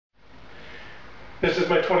This is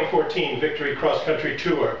my 2014 Victory Cross Country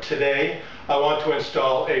Tour. Today I want to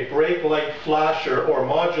install a brake light flasher or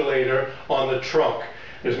modulator on the trunk.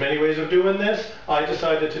 There's many ways of doing this. I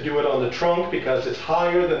decided to do it on the trunk because it's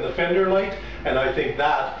higher than the fender light, and I think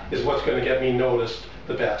that is what's going to get me noticed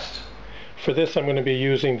the best. For this I'm going to be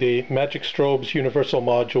using the Magic Strobes Universal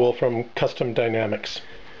Module from Custom Dynamics.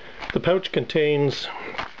 The pouch contains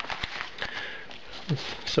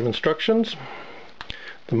some instructions,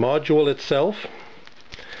 the module itself,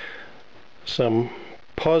 some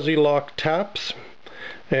posi lock taps,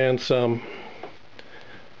 and some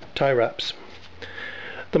tie wraps.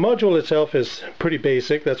 The module itself is pretty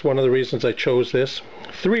basic. That's one of the reasons I chose this.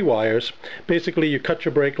 3 wires. Basically you cut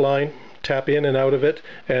your brake line, tap in and out of it,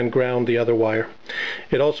 and ground the other wire.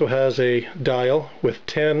 It also has a dial with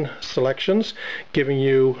 10 selections giving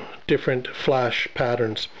you different flash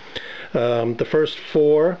patterns. The first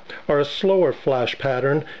 4 are a slower flash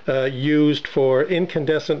pattern used for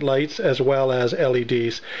incandescent lights as well as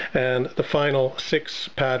LEDs, and the final 6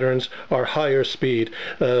 patterns are higher speed,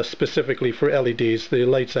 specifically for LEDs, the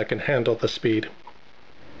lights that can handle the speed.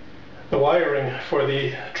 The wiring for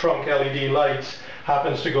the trunk LED lights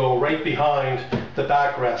happens to go right behind the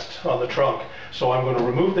backrest on the trunk. So I'm going to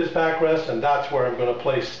remove this backrest, and that's where I'm going to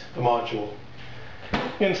place the module.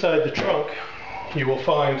 Inside the trunk you will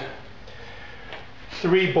find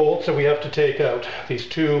 3 bolts that we have to take out. These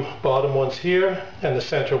 2 bottom ones here and the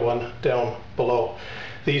center one down below.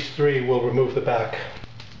 These 3 will remove the back.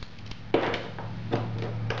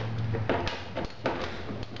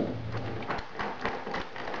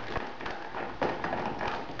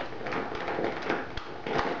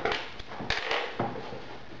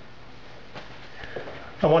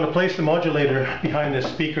 I want to place the modulator behind this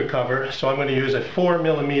speaker cover, so I'm going to use a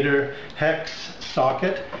 4mm hex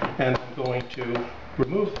socket, and I'm going to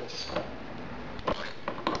remove this.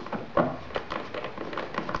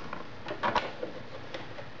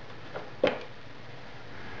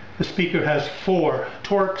 The speaker has 4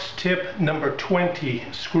 Torx tip number 20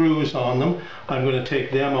 screws on them. I'm going to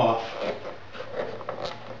take them off.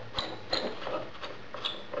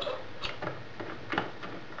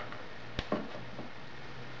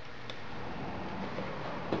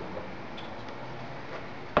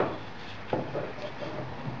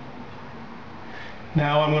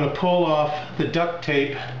 Now I'm going to pull off the duct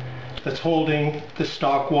tape that's holding the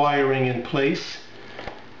stock wiring in place,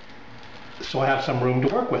 so I have some room to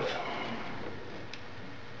work with.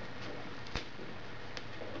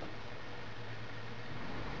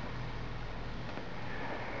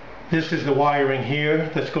 This is the wiring here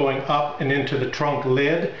that's going up and into the trunk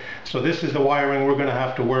lid, so this is the wiring we're going to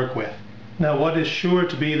have to work with. Now what is sure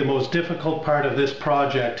to be the most difficult part of this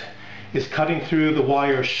project is cutting through the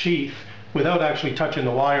wire sheath without actually touching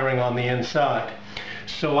the wiring on the inside.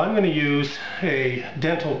 So I'm going to use a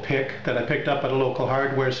dental pick that I picked up at a local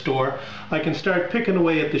hardware store. I can start picking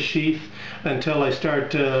away at the sheath until I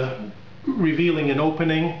start revealing an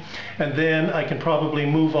opening, and then I can probably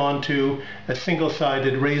move on to a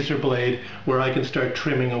single-sided razor blade where I can start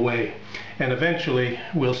trimming away, and eventually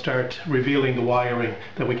we'll start revealing the wiring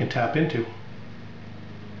that we can tap into.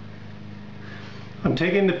 I'm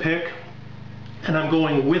taking the pick and I'm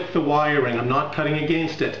going with the wiring. I'm not cutting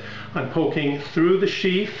against it. I'm poking through the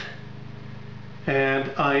sheath,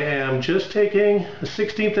 and I am just taking a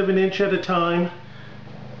 1/16 of an inch at a time,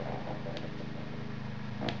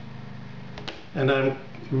 and I'm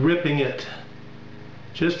ripping it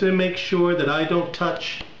just to make sure that I don't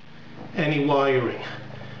touch any wiring.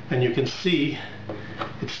 And you can see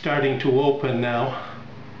it's starting to open now,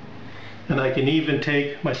 and I can even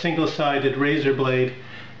take my single-sided razor blade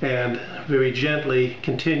and very gently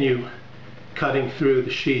continue cutting through the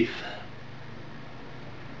sheath.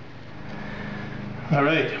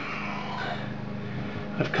 Alright,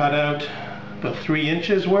 I've cut out about 3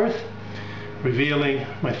 inches worth, revealing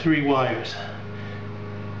my 3 wires.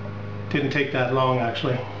 Didn't take that long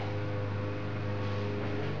actually.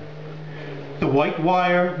 The white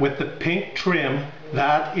wire with the pink trim,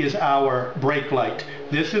 that is our brake light.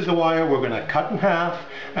 This is the wire we're going to cut in half,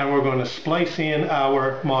 and we're going to splice in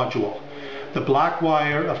our module. The black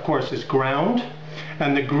wire, of course, is ground,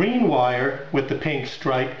 and the green wire with the pink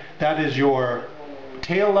stripe, that is your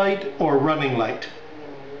tail light or running light.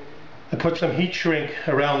 I put some heat shrink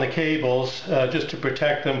around the cables just to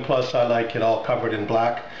protect them, plus I like it all covered in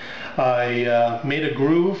black. I made a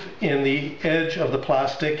groove in the edge of the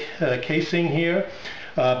plastic casing here,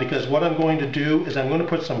 because what I'm going to do is I'm going to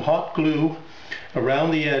put some hot glue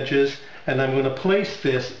around the edges, and I'm going to place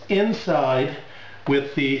this inside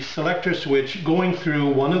with the selector switch going through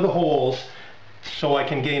one of the holes so I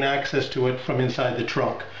can gain access to it from inside the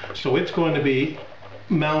trunk. So it's going to be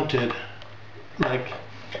mounted like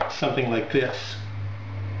something like this.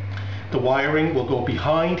 The wiring will go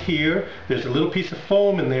behind here. There's a little piece of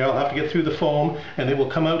foam in there. I'll have to get through the foam, and it will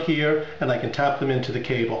come out here, and I can tap them into the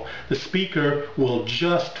cable. The speaker will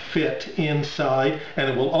just fit inside, and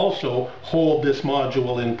it will also hold this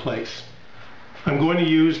module in place. I'm going to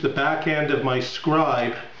use the back end of my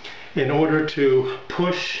scribe in order to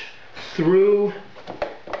push through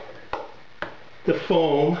the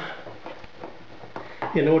foam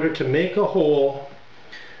in order to make a hole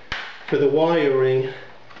for the wiring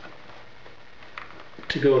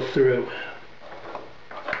to go through.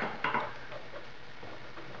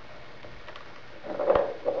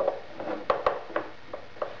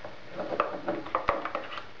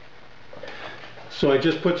 So I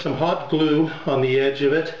just put some hot glue on the edge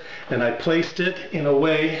of it, and I placed it in a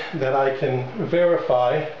way that I can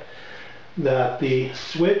verify that the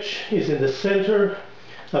switch is in the center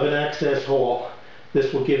of an access hole.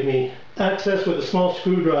 This will give me access with a small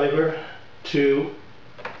screwdriver to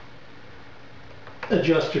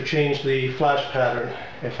adjust or change the flash pattern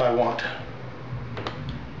if I want.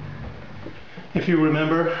 If you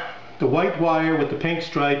remember, the white wire with the pink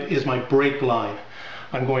stripe is my brake line.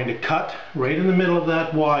 I'm going to cut right in the middle of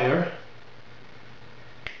that wire.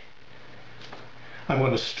 I'm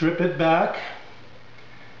going to strip it back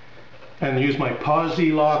and use my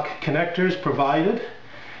Posi lock connectors provided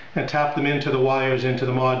and tap them into the wires into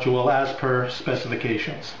the module as per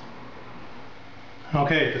specifications.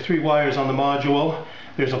 Okay, the 3 wires on the module.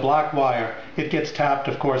 There's a black wire. It gets tapped,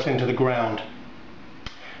 of course, into the ground.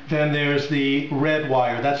 Then there's the red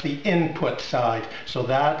wire. That's the input side. So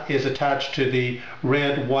that is attached to the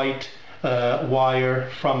red-white wire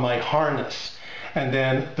from my harness. And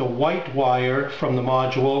then the white wire from the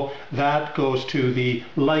module, that goes to the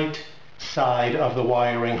light side of the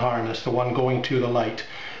wiring harness, the one going to the light.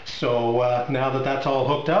 So now that that's all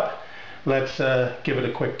hooked up, let's give it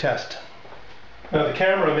a quick test. Now the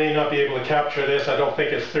camera may not be able to capture this. I don't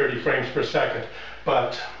think it's 30 frames per second,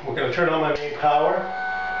 but we're going to turn on my main power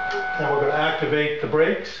and we're going to activate the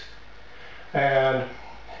brakes, and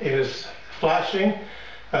it is flashing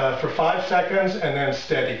for 5 seconds and then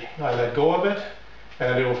steady. I let go of it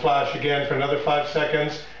and it will flash again for another 5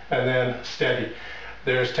 seconds and then steady.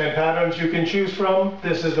 There's 10 patterns you can choose from.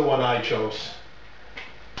 This is the one I chose.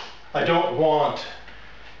 I don't want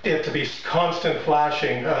it to be constant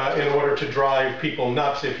flashing in order to drive people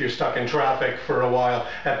nuts if you're stuck in traffic for a while,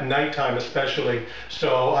 at nighttime especially.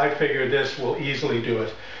 So I figured this will easily do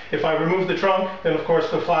it. If I remove the trunk, then of course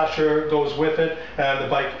the flasher goes with it and the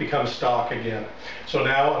bike becomes stock again. So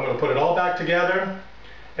now I'm going to put it all back together,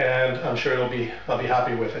 and I'm sure I'll be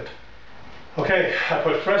happy with it. Okay, I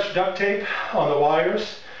put fresh duct tape on the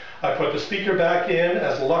wires. I put the speaker back in,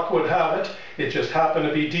 as luck would have it. It just happened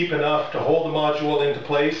to be deep enough to hold the module into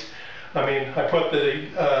place. I mean, I put the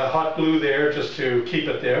hot glue there just to keep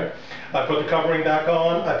it there. I put the covering back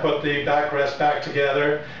on, I put the backrest back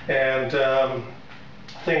together, and the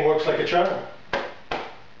thing works like a charm.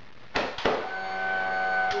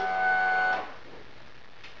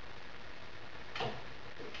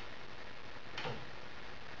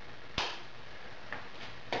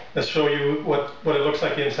 Let's show you what it looks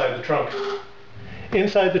like inside the trunk.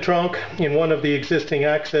 Inside the trunk, in one of the existing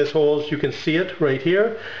access holes, you can see it right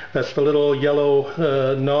here. That's the little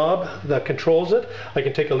yellow knob that controls it. I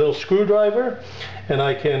can take a little screwdriver and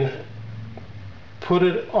I can put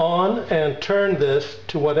it on and turn this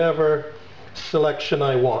to whatever selection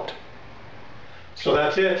I want. So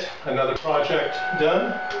that's it. Another project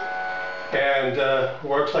done, and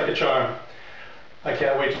works like a charm. I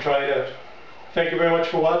can't wait to try it out. Thank you very much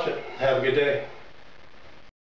for watching. Have a good day.